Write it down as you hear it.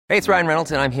Hey, it's Ryan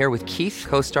Reynolds, and I'm here with Keith,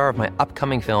 co-star of my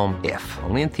upcoming film, If,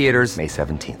 only in theaters May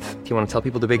 17th. Do you want to tell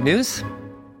people the big news?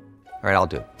 All right, I'll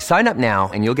do it. Sign up now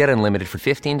and you'll get unlimited for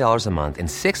 $15 a month and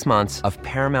 6 months of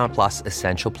Paramount Plus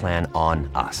Essential Plan on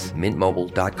us.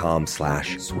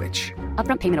 MintMobile.com/switch.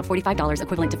 Upfront payment of $45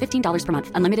 equivalent to $15 per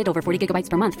month. Unlimited over 40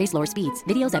 gigabytes per month. Face lower speeds.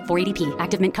 Videos at 480p.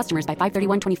 Active Mint customers by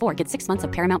 531.24 get 6 months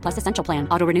of Paramount Plus Essential Plan.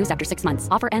 Auto renews after 6 months.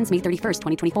 Offer ends May 31st,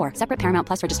 2024. Separate Paramount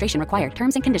Plus registration required.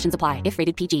 Terms and conditions apply if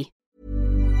rated PG.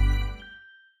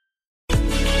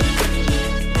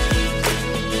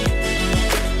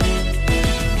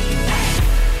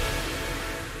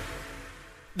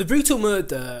 The brutal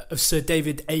murder of Sir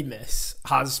David Amess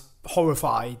has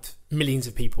horrified millions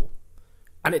of people,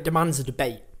 and it demands a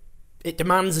debate. It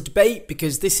demands a debate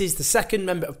because this is the second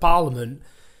Member of Parliament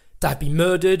to have been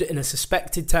murdered in a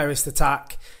suspected terrorist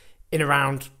attack in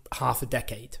around half a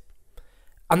decade.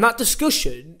 And that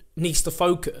discussion needs to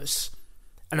focus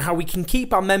on how we can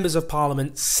keep our Members of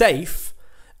Parliament safe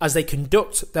as they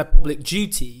conduct their public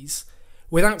duties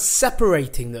without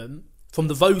separating them from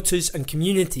the voters and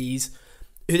communities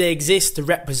who they exist to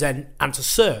represent and to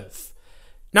serve.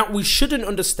 Now, we shouldn't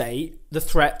understate the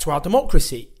threat to our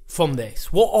democracy from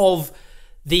this. What of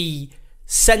the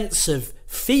sense of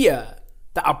fear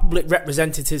that our public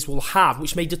representatives will have,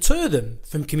 which may deter them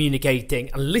from communicating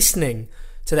and listening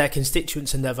to their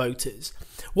constituents and their voters?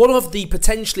 What of the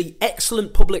potentially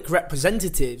excellent public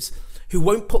representatives who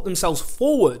won't put themselves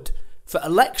forward for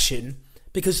election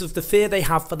because of the fear they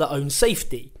have for their own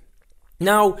safety?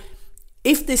 Now,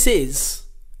 if this is,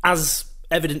 as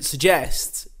evidence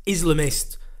suggests,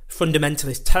 Islamist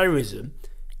fundamentalist terrorism,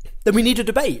 then we need a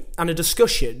debate and a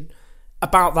discussion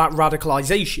about that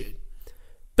radicalisation.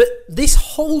 But this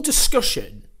whole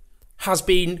discussion has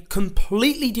been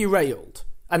completely derailed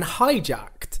and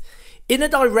hijacked in a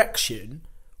direction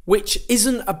which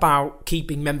isn't about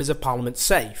keeping Members of Parliament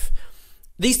safe.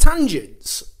 These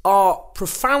tangents are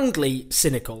profoundly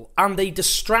cynical and they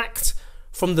distract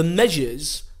from the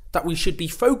measures that we should be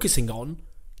focusing on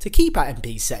to keep our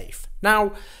MPs safe.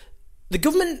 Now, the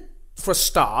government, for a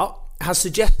start, has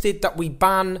suggested that we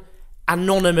ban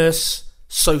anonymous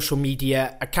social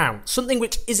media accounts, something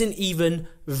which isn't even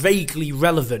vaguely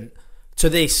relevant to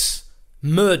this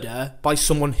murder by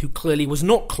someone who clearly was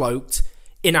not cloaked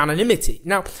in anonymity.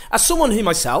 Now, as someone who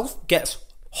myself gets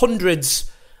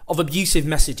hundreds of abusive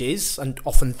messages and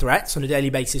often threats on a daily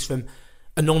basis from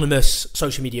anonymous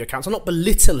social media accounts, I'm not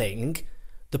belittling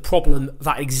the problem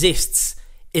that exists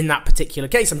in that particular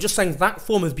case. I'm just saying that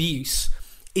form of abuse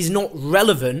is not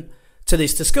relevant to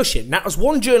this discussion. Now, as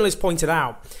one journalist pointed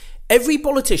out, every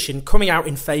politician coming out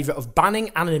in favour of banning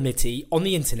anonymity on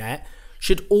the internet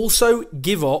should also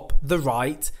give up the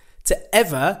right to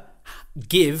ever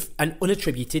give an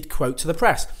unattributed quote to the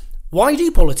press. Why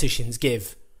do politicians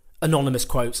give anonymous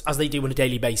quotes, as they do on a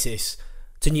daily basis,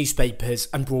 to newspapers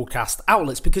and broadcast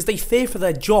outlets? Because they fear for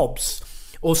their jobs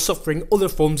or suffering other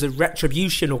forms of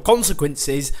retribution or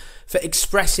consequences for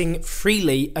expressing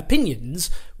freely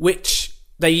opinions which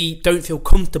they don't feel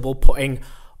comfortable putting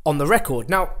on the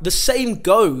record. Now, the same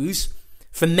goes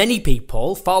for many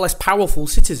people, far less powerful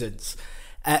citizens.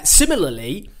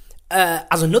 Similarly,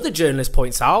 as another journalist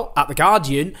points out at The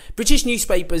Guardian, British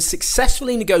newspapers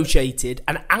successfully negotiated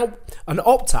an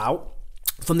opt-out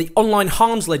from the online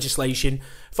harms legislation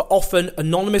for often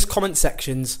anonymous comment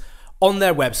sections on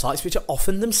their websites, which are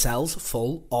often themselves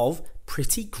full of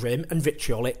pretty grim and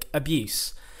vitriolic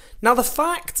abuse. Now, the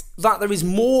fact that there is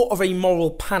more of a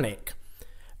moral panic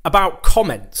about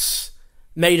comments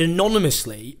made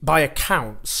anonymously by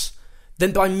accounts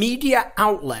than by media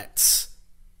outlets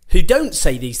who don't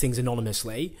say these things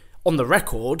anonymously on the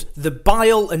record, the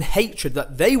bile and hatred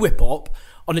that they whip up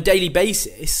on a daily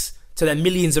basis to their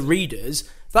millions of readers,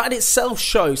 that in itself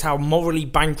shows how morally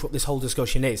bankrupt this whole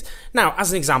discussion is. Now,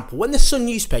 as an example, when the Sun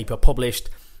newspaper published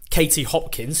Katie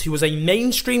Hopkins, who was a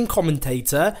mainstream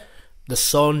commentator, The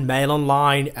Sun, Mail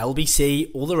Online,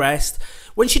 LBC, all the rest,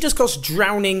 when she discussed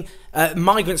drowning,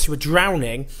 migrants who were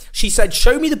drowning, she said,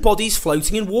 "Show me the bodies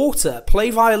floating in water, play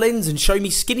violins and show me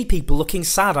skinny people looking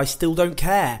sad, I still don't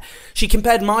care." She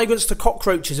compared migrants to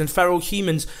cockroaches and feral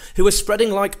humans who were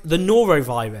spreading like the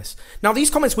norovirus. Now, these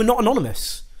comments were not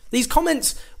anonymous. These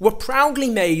comments were proudly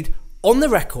made on the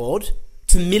record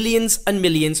to millions and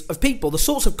millions of people. The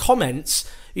sorts of comments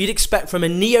you'd expect from a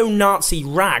neo-Nazi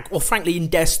rag, or frankly in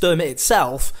Der Stürmer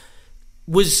itself,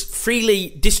 was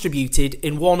freely distributed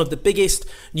in one of the biggest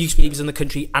newspapers in the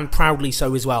country, and proudly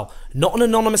so as well. Not an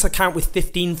anonymous account with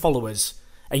 15 followers.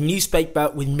 a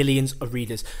newspaper with millions of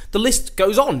readers. The list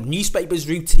goes on. Newspapers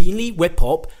routinely whip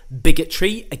up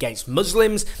bigotry against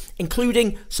Muslims,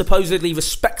 including supposedly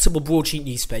respectable broadsheet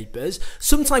newspapers,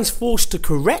 sometimes forced to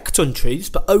correct untruths,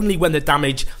 but only when the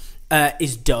damage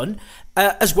is done,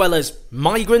 as well as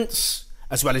migrants,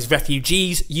 as well as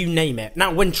refugees, you name it.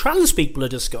 Now, when trans people are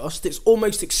discussed, it's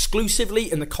almost exclusively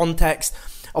in the context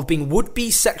of being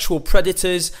would-be sexual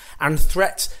predators and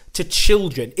threats to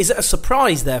children. Is it a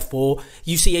surprise, therefore,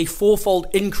 you see a fourfold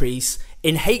increase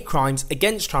in hate crimes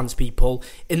against trans people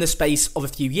in the space of a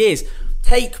few years?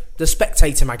 Take The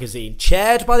Spectator magazine,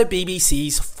 chaired by the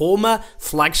BBC's former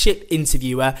flagship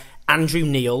interviewer, Andrew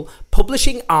Neil,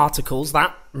 publishing articles,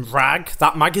 that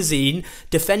magazine,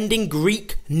 defending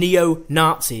Greek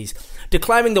neo-Nazis,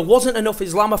 declaring there wasn't enough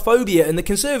Islamophobia in the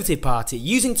Conservative Party,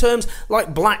 using terms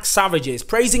like black savages,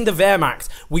 praising the Wehrmacht.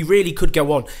 We really could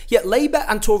go on. Yet Labour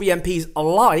and Tory MPs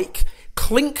alike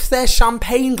clink their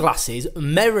champagne glasses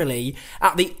merrily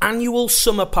at the annual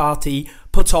summer party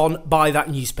put on by that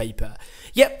newspaper.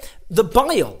 Yet the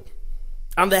bile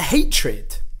and the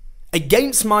hatred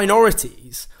against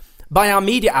minorities by our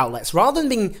media outlets, rather than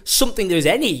being something there's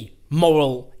any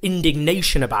moral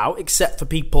indignation about, except for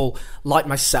people like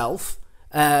myself,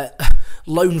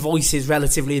 lone voices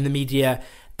relatively in the media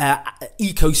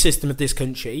ecosystem of this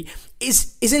country,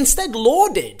 is instead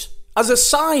lauded as a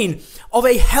sign of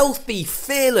a healthy,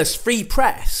 fearless, free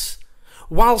press,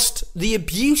 whilst the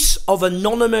abuse of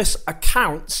anonymous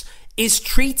accounts is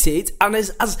treated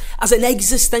as an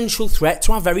existential threat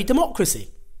to our very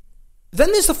democracy.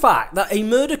 Then there's the fact that a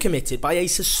murder committed by a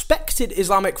suspected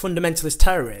Islamic fundamentalist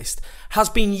terrorist has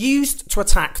been used to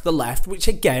attack the left, which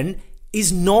again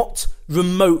is not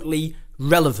remotely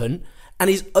relevant and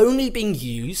is only being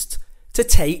used to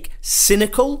take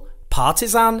cynical,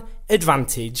 partisan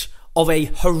advantage of a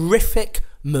horrific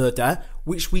murder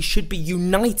which we should be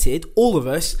united, all of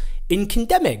us, in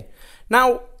condemning.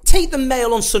 Now, take the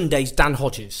Mail on Sunday's Dan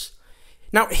Hodges.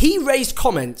 Now, he raised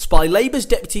comments by Labour's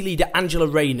Deputy Leader Angela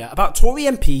Rayner about Tory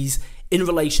MPs in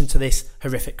relation to this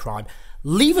horrific crime.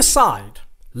 Leave aside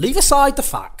the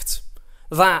fact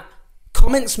that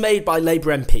comments made by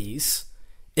Labour MPs,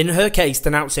 in her case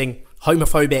denouncing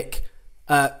homophobic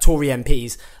Tory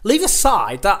MPs, leave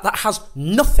aside that has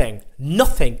nothing,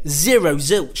 zero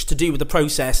zilch to do with the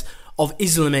process of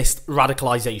Islamist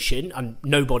radicalisation, and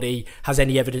nobody has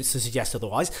any evidence to suggest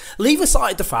otherwise. Leave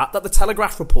aside the fact that the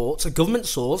Telegraph reports a government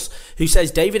source who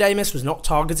says David Amess was not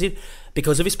targeted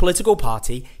because of his political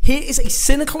party. Here is a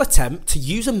cynical attempt to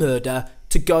use a murder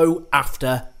to go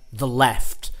after the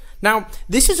left. Now,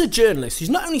 this is a journalist who's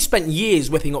not only spent years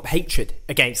whipping up hatred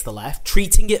against the left,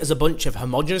 treating it as a bunch of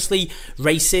homogeneously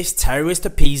racist,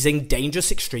 terrorist-appeasing,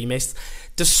 dangerous extremists,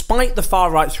 despite the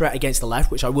far-right threat against the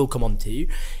left, which I will come on to,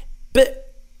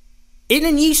 but in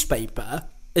a newspaper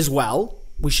as well,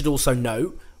 we should also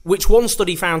note, which one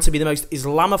study found to be the most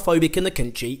Islamophobic in the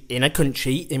country, in a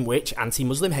country in which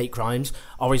anti-Muslim hate crimes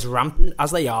are as rampant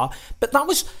as they are. But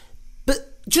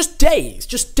just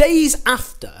days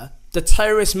after the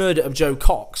terrorist murder of Joe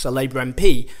Cox, a Labour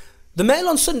MP, the Mail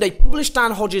on Sunday published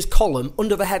Dan Hodges' column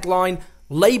under the headline,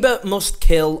 "Labour must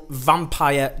kill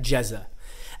vampire Jezza."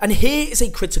 And here is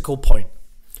a critical point.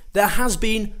 There has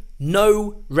been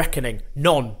no reckoning,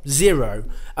 zero,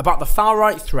 about the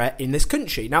far-right threat in this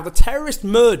country. Now, the terrorist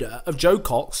murder of Joe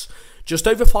Cox, just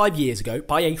over 5 years ago,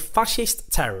 by a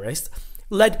fascist terrorist,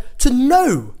 led to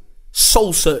no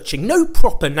soul-searching, no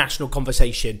proper national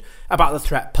conversation about the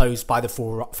threat posed by the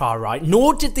far-right,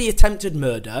 nor did the attempted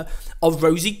murder of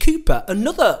Rosie Cooper,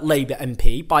 another Labour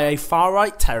MP, by a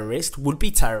far-right terrorist,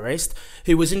 would-be terrorist,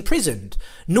 who was imprisoned,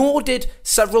 nor did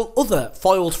several other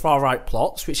foiled far-right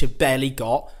plots, which have barely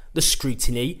got the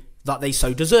scrutiny that they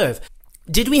so deserve.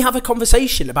 Did we have a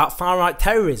conversation about far-right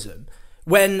terrorism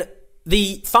when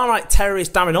the far-right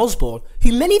terrorist Darren Osborne,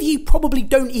 who many of you probably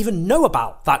don't even know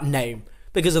about that name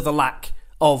because of the lack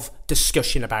of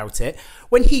discussion about it,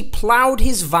 when he ploughed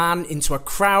his van into a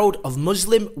crowd of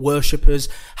Muslim worshippers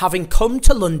having come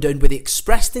to London with the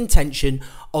expressed intention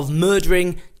of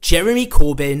murdering Jeremy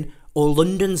Corbyn or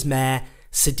London's Mayor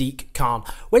Sadiq Khan?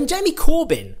 When Jeremy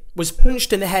Corbyn was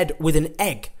punched in the head with an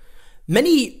egg,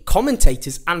 many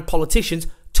commentators and politicians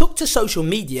took to social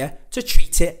media to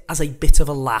treat it as a bit of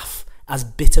a laugh, as a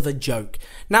bit of a joke.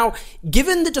 Now,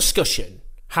 given the discussion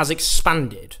has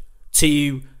expanded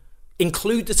to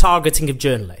include the targeting of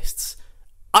journalists,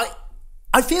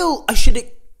 I feel I should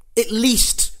at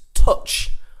least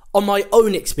touch on my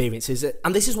own experiences,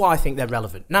 and this is why I think they're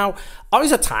relevant. Now, I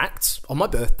was attacked on my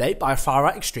birthday by a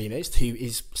far-right extremist who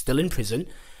is still in prison.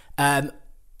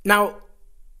 Now,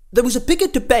 there was a bigger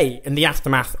debate in the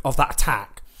aftermath of that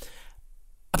attack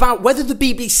about whether the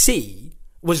BBC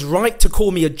was right to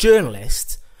call me a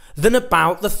journalist than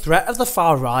about the threat of the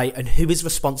far right and who is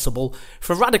responsible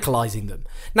for radicalising them.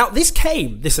 Now, this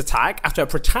attack, after a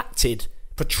protracted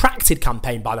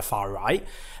campaign by the far right,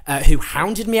 who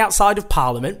hounded me outside of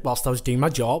Parliament whilst I was doing my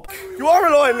job. You are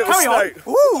a lying little Carry on. snake.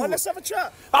 Ooh. Let's have a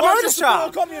chat. Why do you support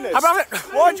a communist?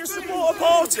 Why do you support a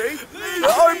party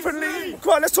that openly...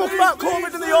 Come on, let's talk about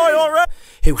Corbyn and the IRA.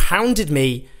 Who hounded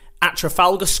me at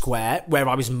Trafalgar Square, where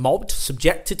I was mobbed,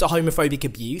 subjected to homophobic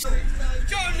abuse.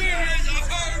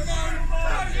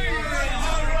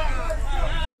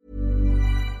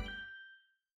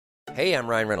 Hey, I'm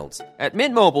Ryan Reynolds. At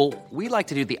Mint Mobile, we like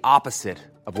to do the opposite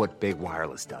of what Big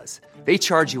Wireless does. They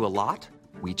charge you a lot,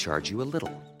 we charge you a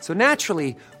little. So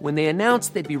naturally, when they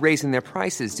announced they'd be raising their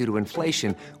prices due to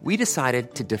inflation, we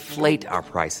decided to deflate our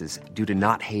prices due to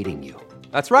not hating you.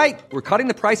 That's right. We're cutting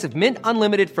the price of Mint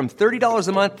Unlimited from $30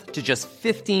 a month to just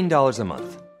 $15 a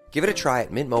month. Give it a try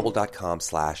at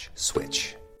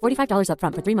mintmobile.com/switch. $45 up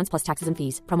front for 3 months plus taxes and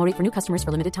fees. Promo rate for new customers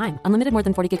for limited time. Unlimited more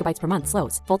than 40 gigabytes per month.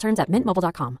 Slows full terms at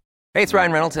mintmobile.com. Hey, it's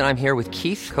Ryan Reynolds, and I'm here with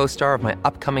Keith, co-star of my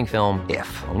upcoming film,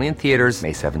 If, only in theaters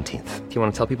May 17th. Do you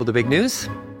want to tell people the big news?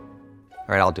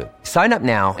 All right, I'll do it. Sign up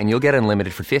now and you'll get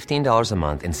unlimited for $15 a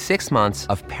month and 6 months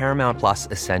of Paramount Plus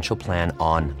Essential Plan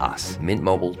on us.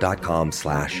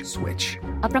 mintmobile.com/switch.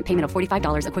 Upfront payment of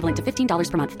 $45 equivalent to $15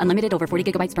 per month. Unlimited over 40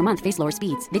 gigabytes per month. Face lower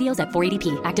speeds. Videos at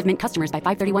 480p. Active Mint customers by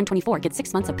 531.24 get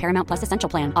 6 months of Paramount Plus Essential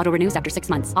Plan. Auto renews after 6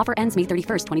 months. Offer ends May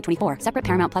 31st, 2024. Separate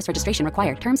Paramount Plus registration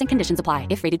required. Terms and conditions apply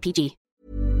if rated PG.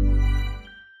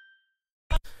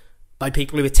 By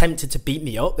people who attempted to beat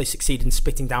me up, they succeeded in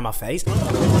spitting down my face.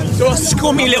 You're a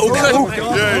scummy little cunt.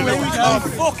 Yeah,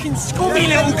 fucking scummy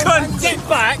little cunt. Get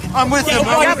back. I'm with you,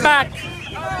 man. Get back.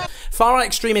 Far-right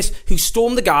extremists who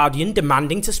stormed The Guardian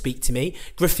demanding to speak to me.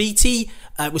 Graffiti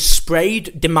was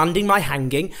sprayed demanding my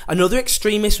hanging. Another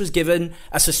extremist was given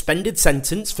a suspended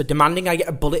sentence for demanding I get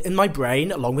a bullet in my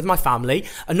brain along with my family.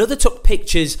 Another took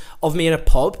pictures of me in a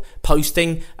pub,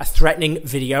 posting a threatening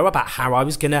video about how I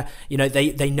was gonna,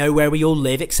 they know where we all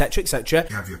live, etc, etc.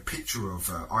 You have your picture of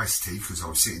Ice-T, because I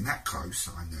was sitting that close,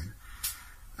 I knew,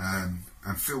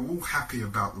 and feel all happy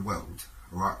about the world.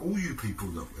 All right, all you people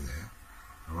that were there,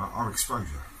 all right, are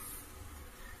exposure.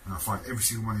 And I find every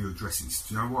single one of your addresses.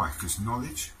 Do you know why? Because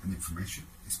knowledge and information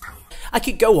is power. I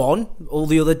could go on, all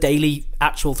the other daily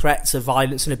actual threats of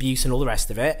violence and abuse and all the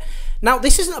rest of it. Now,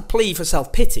 this isn't a plea for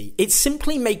self-pity. It's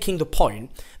simply making the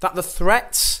point that the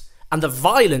threats and the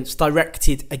violence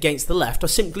directed against the left are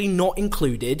simply not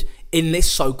included in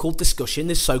this so-called discussion,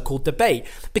 this so-called debate.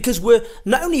 Because we're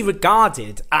not only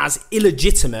regarded as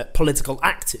illegitimate political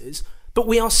actors, but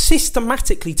we are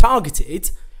systematically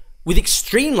targeted with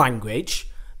extreme language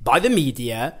by the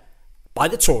media, by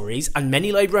the Tories and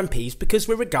many Labour MPs because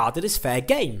we're regarded as fair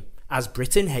game, as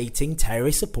Britain-hating,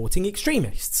 terrorist-supporting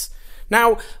extremists.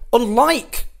 Now,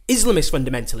 unlike Islamist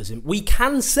fundamentalism, we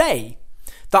can say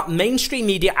that mainstream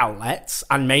media outlets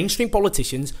and mainstream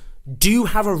politicians do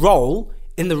have a role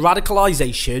in the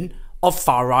radicalisation of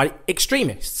far-right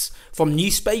extremists. From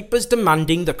newspapers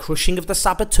demanding the crushing of the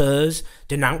saboteurs,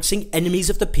 denouncing enemies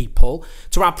of the people,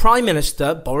 to our Prime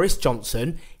Minister, Boris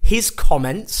Johnson, his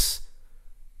comments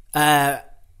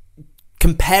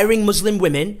comparing Muslim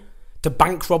women to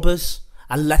bank robbers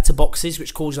and letterboxes,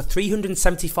 which caused a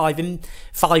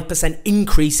 375%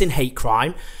 increase in hate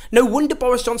crime. No wonder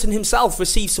Boris Johnson himself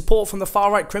received support from the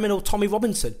far-right criminal Tommy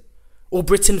Robinson, or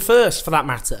Britain First for that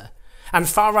matter, and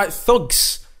far-right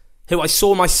thugs who I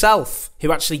saw myself,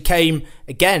 who actually came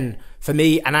again for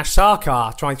me and Ash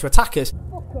Sarkar trying to attack us.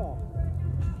 Fuck off.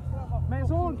 Mate,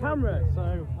 it's all on camera,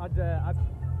 so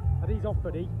I'd ease off,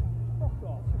 buddy. Fuck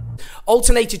off.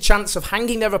 Alternated chants of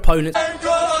hanging their opponents. We're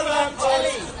gonna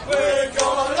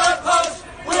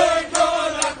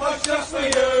push just for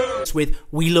you. With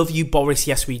 "We love you, Boris,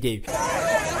 yes we do."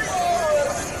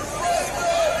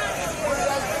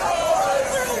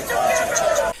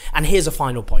 And here's a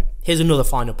final point. Here's another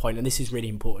final point, and this is really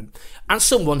important. As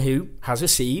someone who has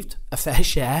received a fair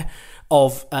share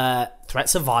of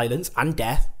threats of violence and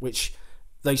death, which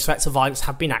those threats of violence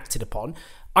have been acted upon,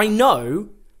 I know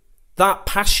that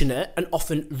passionate and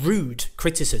often rude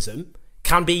criticism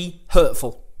can be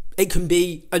hurtful. It can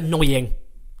be annoying,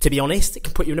 to be honest. It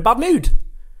can put you in a bad mood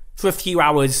for a few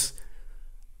hours,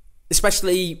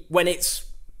 especially when it's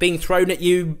being thrown at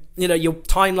you, your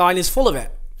timeline is full of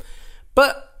it.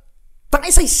 But that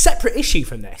is a separate issue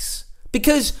from this,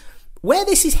 because where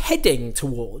this is heading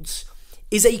towards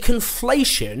is a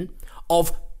conflation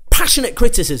of passionate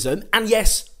criticism and,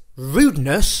 yes,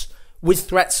 rudeness with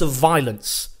threats of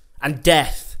violence and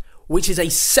death, which is a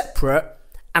separate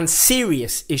and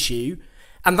serious issue,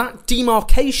 And that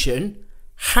demarcation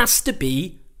has to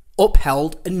be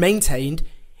upheld and maintained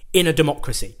in a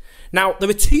democracy. Now, there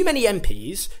are too many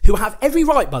MPs who have every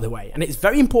right, by the way, and it's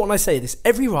very important I say this,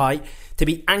 every right to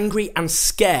be angry and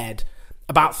scared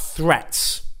about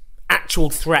threats, actual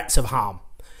threats of harm.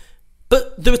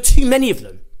 But there are too many of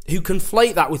them who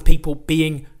conflate that with people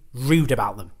being rude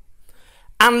about them.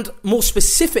 And more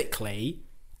specifically,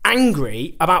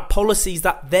 angry about policies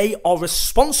that they are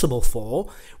responsible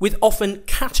for, with often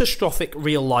catastrophic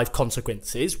real-life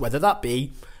consequences, whether that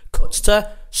be cuts to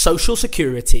social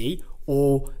security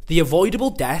or the avoidable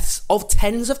deaths of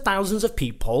tens of thousands of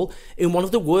people in one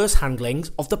of the worst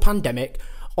handlings of the pandemic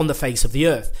on the face of the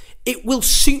earth. It will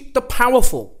suit the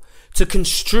powerful to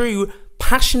construe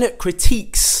passionate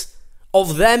critiques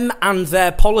of them and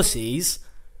their policies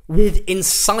with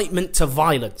incitement to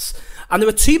violence. And there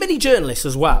are too many journalists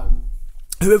as well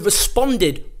who have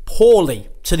responded poorly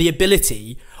to the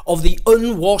ability of the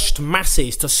unwashed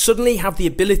masses to suddenly have the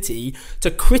ability to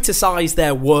criticise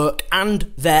their work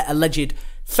and their alleged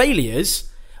failures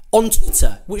on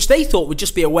Twitter, which they thought would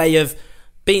just be a way of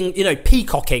being,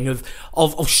 peacocking,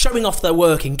 of showing off their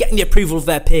work and getting the approval of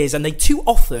their peers. And they too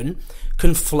often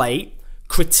conflate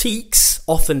critiques,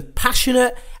 often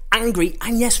passionate, angry,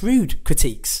 and yes, rude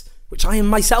critiques, which I am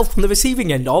myself on the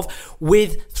receiving end of,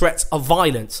 with threats of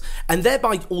violence. And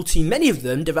thereby, all too many of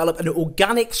them develop an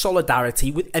organic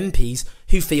solidarity with MPs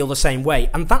who feel the same way.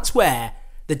 And that's where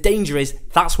the danger is,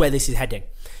 that's where this is heading.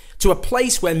 To a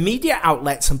place where media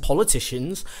outlets and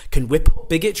politicians can whip up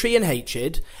bigotry and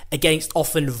hatred against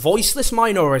often voiceless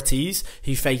minorities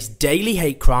who face daily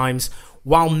hate crimes,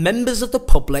 while members of the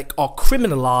public are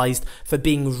criminalised for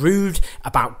being rude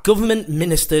about government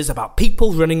ministers, about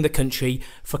people running the country,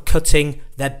 for cutting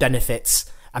their benefits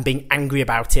and being angry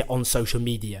about it on social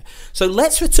media. So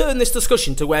let's return this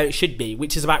discussion to where it should be,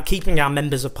 which is about keeping our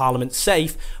members of parliament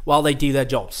safe while they do their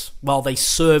jobs, while they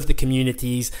serve the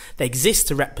communities they exist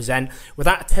to represent,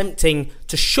 without attempting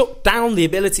to shut down the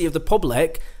ability of the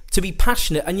public to be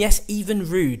passionate and yes, even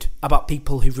rude about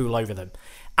people who rule over them.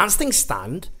 As things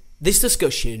stand, this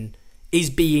discussion is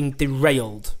being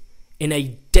derailed in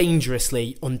a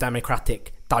dangerously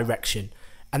undemocratic direction,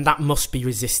 and that must be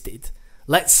resisted.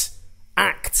 Let's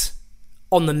act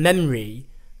on the memory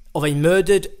of a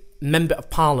murdered member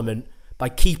of parliament by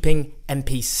keeping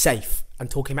MPs safe and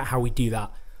talking about how we do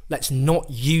that. Let's not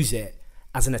use it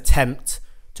as an attempt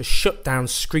to shut down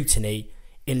scrutiny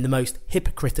in the most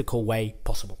hypocritical way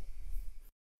possible.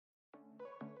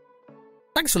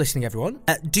 Thanks for listening, everyone.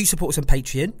 Do support us on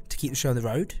Patreon to keep the show on the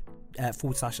road,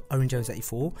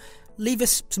 /OwenJones84. Leave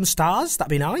us some stars, that'd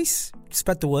be nice.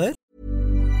 Spread the word.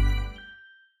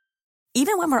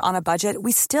 Even when we're on a budget,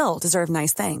 we still deserve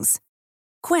nice things.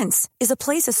 Quince is a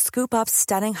place to scoop up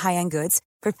stunning high-end goods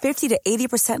for 50 to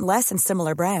 80% less than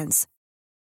similar brands.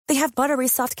 They have buttery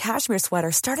soft cashmere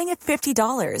sweaters starting at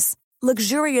 $50,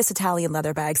 luxurious Italian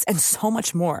leather bags, and so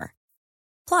much more.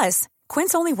 Plus,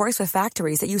 Quince only works with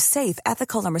factories that use safe,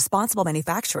 ethical, and responsible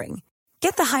manufacturing.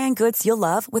 Get the high-end goods you'll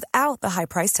love without the high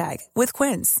price tag with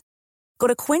Quince. Go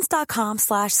to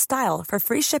quince.com/style for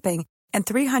free shipping and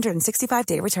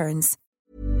 365-day returns.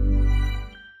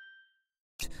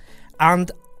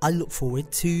 And I look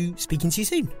forward to speaking to you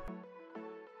soon.